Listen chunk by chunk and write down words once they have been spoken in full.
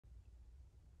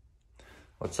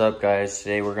What's up, guys?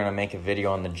 Today we're gonna make a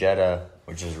video on the Jetta,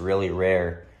 which is really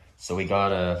rare. So we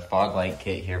got a fog light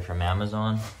kit here from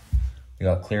Amazon. We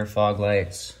got clear fog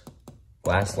lights,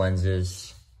 glass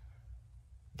lenses,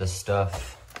 the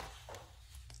stuff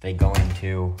they go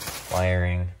into,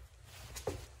 wiring,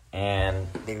 and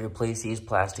they replace these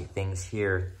plastic things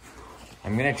here.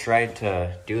 I'm gonna try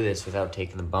to do this without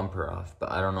taking the bumper off,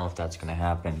 but I don't know if that's gonna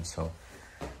happen. So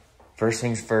first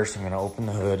things first, I'm gonna open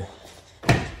the hood.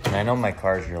 And I know my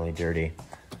car's really dirty.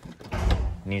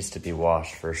 It needs to be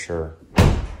washed for sure.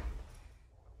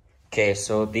 Okay,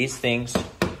 so these things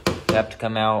have to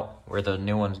come out where the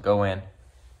new ones go in.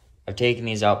 I've taken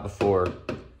these out before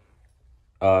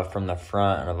from the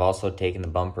front, and I've also taken the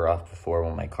bumper off before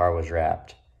when my car was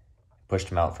wrapped. Pushed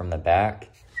them out from the back.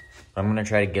 But I'm gonna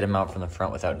try to get them out from the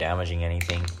front without damaging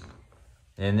anything.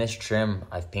 And in this trim,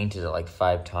 I've painted it like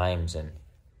 5 times, and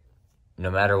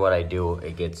no matter what I do,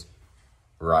 it gets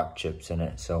rock chips in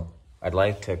it. So I'd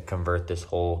like to convert this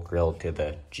whole grille to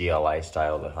the GLI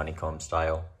style, the honeycomb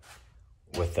style,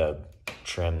 with a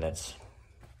trim that's,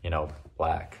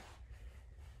 black.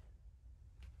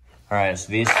 All right,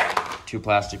 so these 2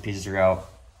 plastic pieces are out.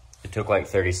 It took like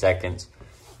 30 seconds.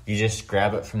 You just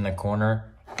grab it from the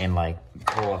corner and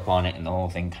pull up on it, and the whole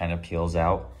thing kind of peels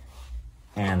out.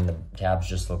 And the tabs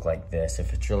just look like this.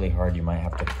 If it's really hard, you might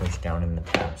have to push down in the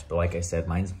tabs. But like I said,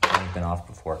 mine's been off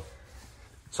before.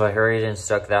 So I hurried and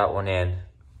stuck that one in,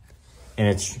 and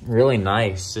it's really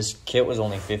nice. This kit was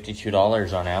only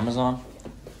 $52 on Amazon,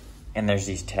 and there's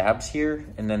these tabs here,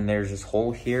 and then there's this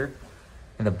hole here,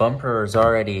 and the bumper is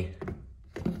already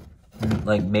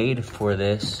made for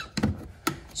this.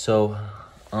 So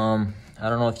I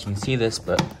don't know if you can see this,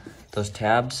 but those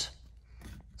tabs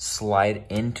slide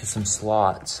into some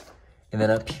slots, and then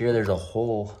up here there's a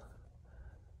hole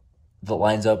that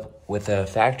lines up with a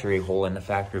factory hole in the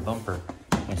factory bumper.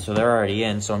 And so they're already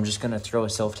in, so I'm just gonna throw a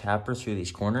self-tapper through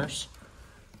these corners.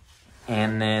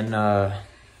 And then I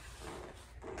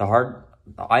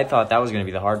thought that was gonna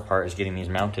be the hard part, is getting these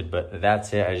mounted, but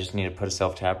that's it. I just need to put a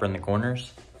self-tapper in the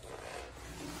corners.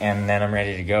 And then I'm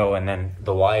ready to go. And then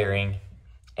the wiring.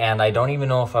 And I don't even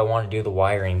know if I wanna do the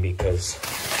wiring because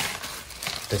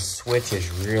the switch is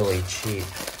really cheap.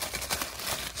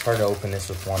 It's hard to open this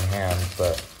with one hand,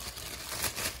 but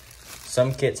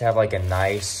some kits have a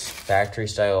nice factory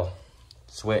style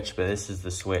switch, but this is the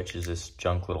switch, is this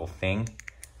junk little thing.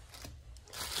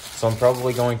 So I'm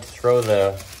probably going to throw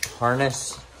the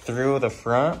harness through the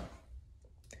front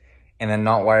and then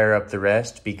not wire up the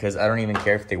rest, because I don't even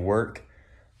care if they work.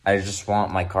 I just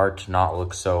want my car to not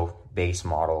look so base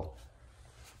model.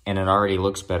 And it already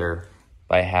looks better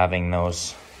by having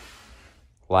those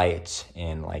lights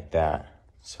in like that.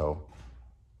 So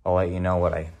I'll let you know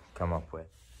what I come up with.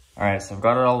 All right, so I've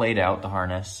got it all laid out, the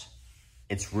harness.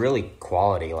 It's really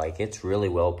quality, it's really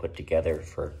well put together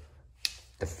for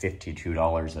the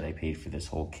 $52 that I paid for this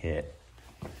whole kit.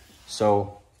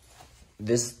 So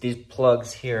these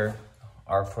plugs here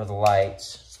are for the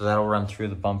lights, so that'll run through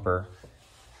the bumper.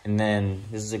 And then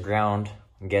this is a ground,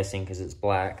 I'm guessing, because it's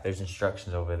black. There's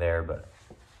instructions over there, but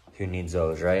who needs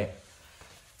those, right?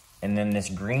 And then this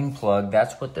green plug,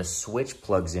 that's what the switch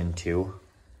plugs into.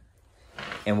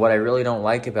 And what I really don't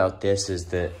like about this is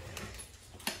that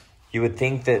you would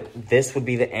think that this would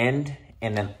be the end,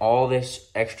 and then all this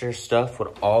extra stuff would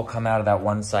all come out of that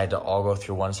one side to all go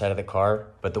through one side of the car.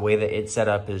 But the way that it's set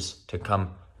up is to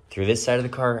come through this side of the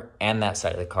car and that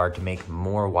side of the car to make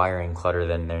more wiring clutter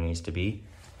than there needs to be.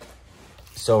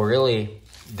 So really,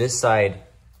 this side,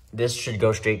 this should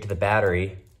go straight to the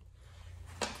battery.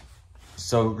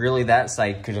 So really that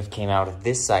side could have came out of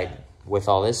this side with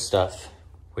all this stuff,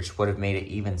 which would have made it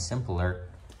even simpler.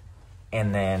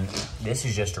 And then this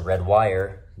is just a red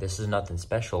wire. This is nothing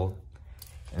special.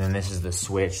 And then this is the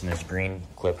switch, and this green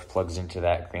clip plugs into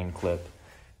that green clip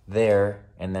there,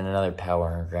 and then another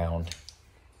power and ground.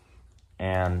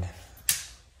 And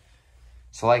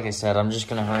so like I said, I'm just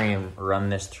gonna hurry and run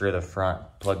this through the front,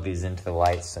 plug these into the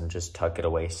lights, and just tuck it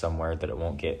away somewhere that it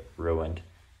won't get ruined.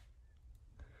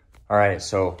 All right,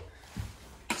 so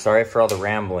sorry for all the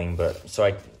rambling, but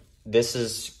this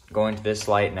is going to this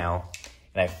light now,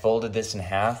 and I folded this in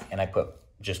half, and I put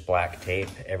just black tape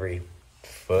every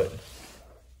foot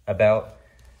about,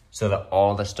 so that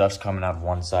all the stuff's coming out of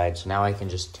one side. So now I can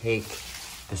just take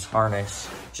this harness,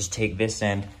 just take this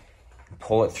end,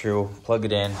 pull it through, plug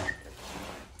it in,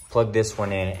 plug this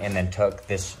one in, and then tuck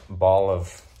this ball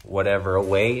of whatever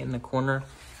away in the corner.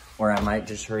 Or I might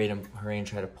just hurry and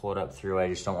try to pull it up through. I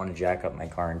just don't want to jack up my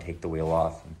car and take the wheel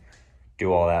off and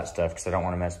do all that stuff, because I don't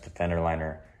want to mess with the fender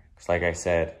liner. Because like I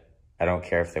said, I don't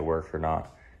care if they work or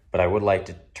not. But I would like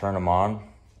to turn them on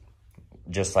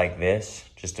just like this,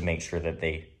 just to make sure that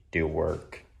they do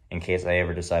work in case I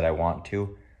ever decide I want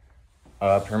to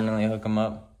permanently hook them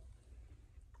up.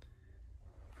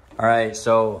 All right,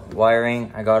 so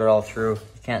wiring, I got it all through.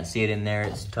 You can't see it in there,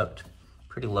 it's tucked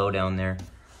pretty low down there.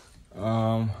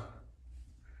 You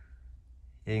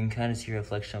can kind of see a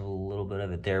reflection of a little bit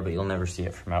of it there, but you'll never see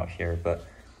it from out here. But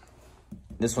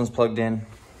this one's plugged in.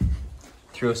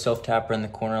 Threw a self-tapper in the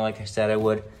corner like I said I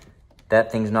would.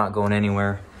 That thing's not going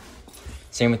anywhere.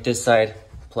 Same with this side,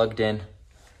 plugged in.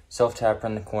 Self-tapper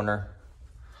in the corner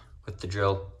with the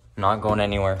drill, not going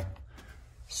anywhere.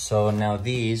 So now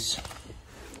these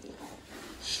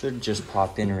should just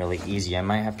pop in really easy. I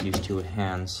might have to use two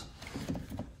hands,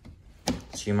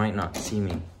 so you might not see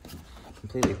me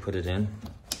completely put it in.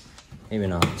 Maybe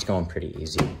not, it's going pretty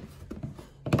easy.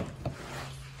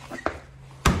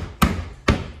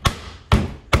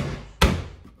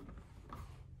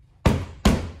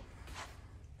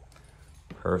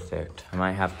 Perfect. I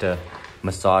might have to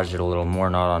massage it a little more,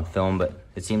 not on film, but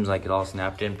it seems like it all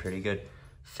snapped in pretty good.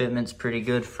 Fitment's pretty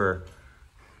good for,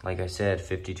 like I said,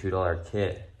 $52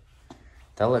 kit.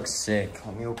 That looks sick.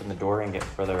 Let me open the door and get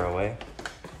further away.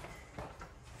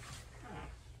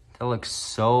 That looks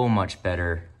so much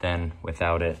better than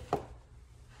without it.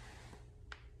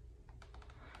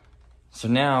 So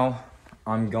now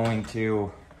I'm going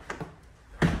to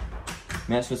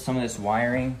mess with some of this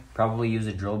wiring, probably use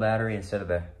a drill battery instead of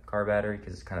the car battery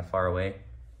because it's kind of far away,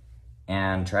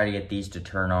 and try to get these to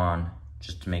turn on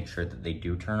just to make sure that they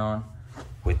do turn on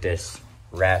with this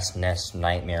rat's nest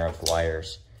nightmare of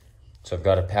wires. So I've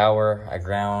got a power, a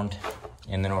ground,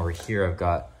 and then over here I've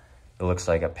got, it looks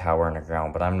like a power and a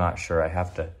ground, but I'm not sure. I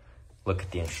have to look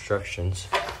at the instructions.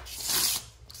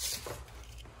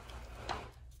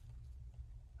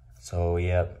 So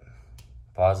yep,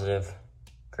 positive,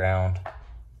 ground,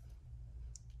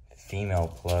 female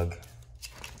plug.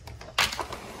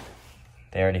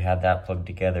 They already had that plugged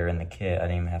together in the kit. I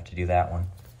didn't even have to do that one.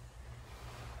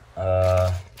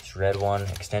 This red one,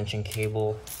 extension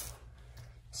cable,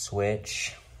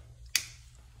 switch.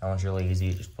 That one's really easy.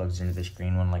 It just plugs into this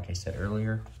green one like I said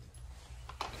earlier.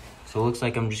 So it looks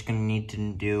like I'm just gonna need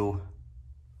to do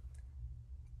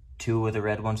 2 of the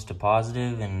red ones to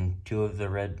positive and 2 of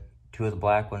the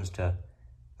black ones to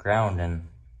ground, and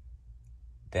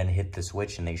then hit the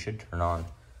switch and they should turn on.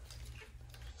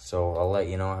 So I'll let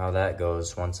you know how that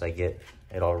goes once I get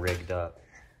it all rigged up.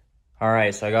 All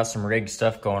right, so I got some rigged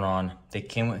stuff going on. They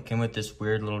came with this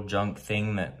weird little junk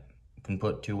thing that can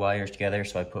put 2 wires together,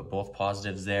 so I put both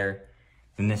positives there.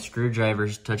 And this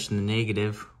screwdriver's touching the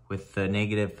negative with the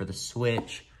negative for the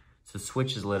switch. So the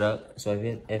switch is lit up. So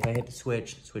if I hit the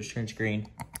switch turns green.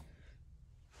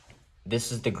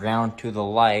 This is the ground to the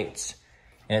lights.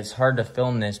 And it's hard to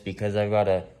film this because I've got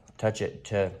to touch it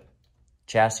to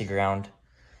chassis ground.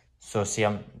 So see,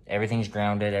 everything's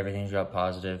grounded, everything's got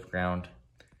positive ground.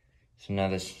 So now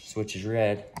this switch is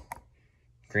red,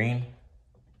 green,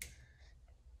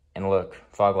 and look,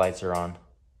 fog lights are on.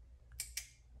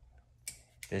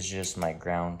 This is just my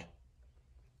ground.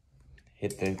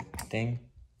 Hit the thing,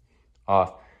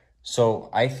 off. So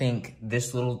I think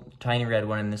this little tiny red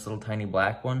one and this little tiny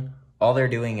black one, all they're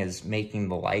doing is making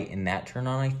the light in that turn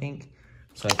on, I think.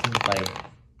 So I think if I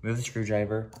move the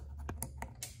screwdriver,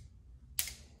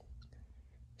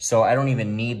 so I don't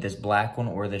even need this black one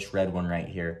or this red one right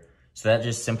here. So that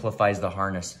just simplifies the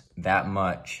harness that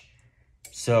much.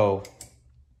 So,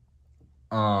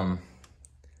 I'm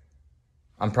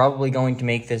probably going to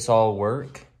make this all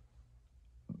work,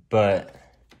 but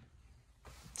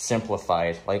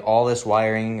simplified. Like all this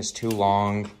wiring is too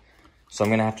long. So I'm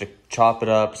gonna have to chop it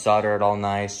up, solder it all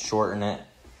nice, shorten it,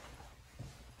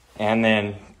 and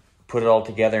then put it all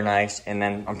together nice. And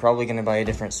then I'm probably gonna buy a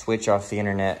different switch off the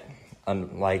internet,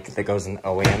 like that goes in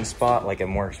OEM spot, like a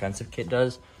more expensive kit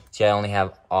does. See, I only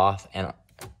have off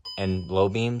and low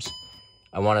beams.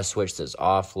 I want a switch that's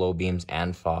off, low beams,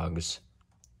 and fogs.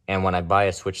 And when I buy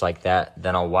a switch like that,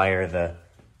 then I'll wire the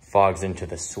fogs into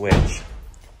the switch.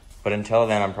 But until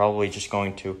then, I'm probably just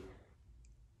going to,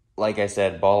 like I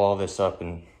said, ball all this up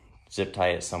and zip tie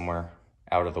it somewhere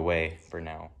out of the way for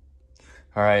now.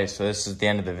 All right, so this is the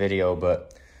end of the video,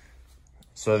 but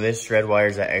so this red wire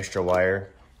is that extra wire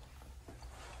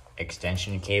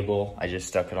extension cable. I just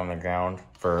stuck it on the ground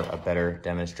for a better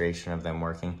demonstration of them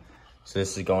working. So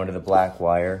this is going to the black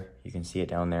wire. You can see it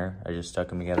down there. I just stuck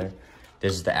them together.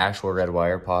 This is the actual red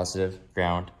wire, positive,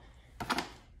 ground. And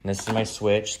this is my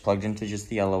switch, plugged into just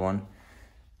the yellow one.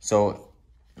 So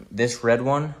this red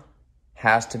one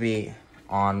has to be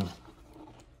on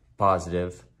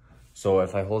positive. So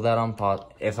if I hold that on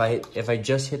if I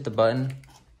just hit the button,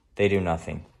 they do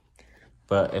nothing.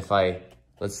 But if I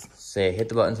let's say I hit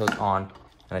the button so it's on,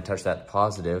 and I touch that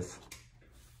positive,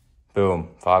 boom,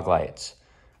 fog lights.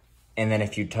 And then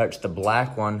if you touch the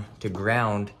black one to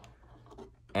ground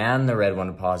and the red one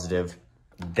to positive,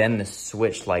 then the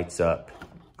switch lights up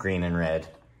green and red.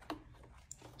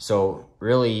 So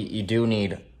really, you do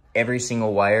need every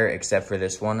single wire except for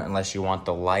this one, unless you want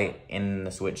the light in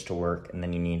the switch to work, and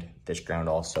then you need this ground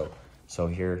also. So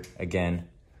here again,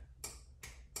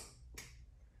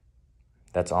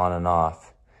 that's on and off.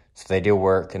 So they do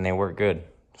work, and they work good.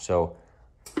 So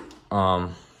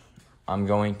I'm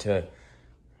going to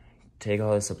take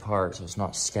all this apart so it's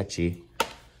not sketchy,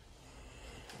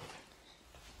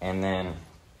 and then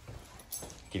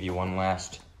give you one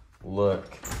last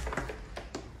look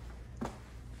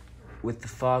with the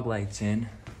fog lights in.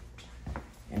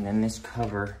 And then this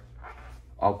cover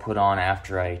I'll put on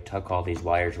after I tuck all these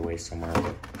wires away somewhere.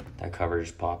 But that cover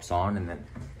just pops on, and then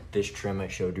this trim I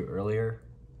showed you earlier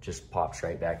just pops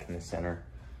right back in the center.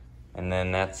 And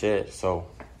then that's it. So,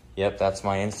 yep, that's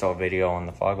my install video on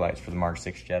the fog lights for the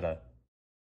Mk6 Jetta.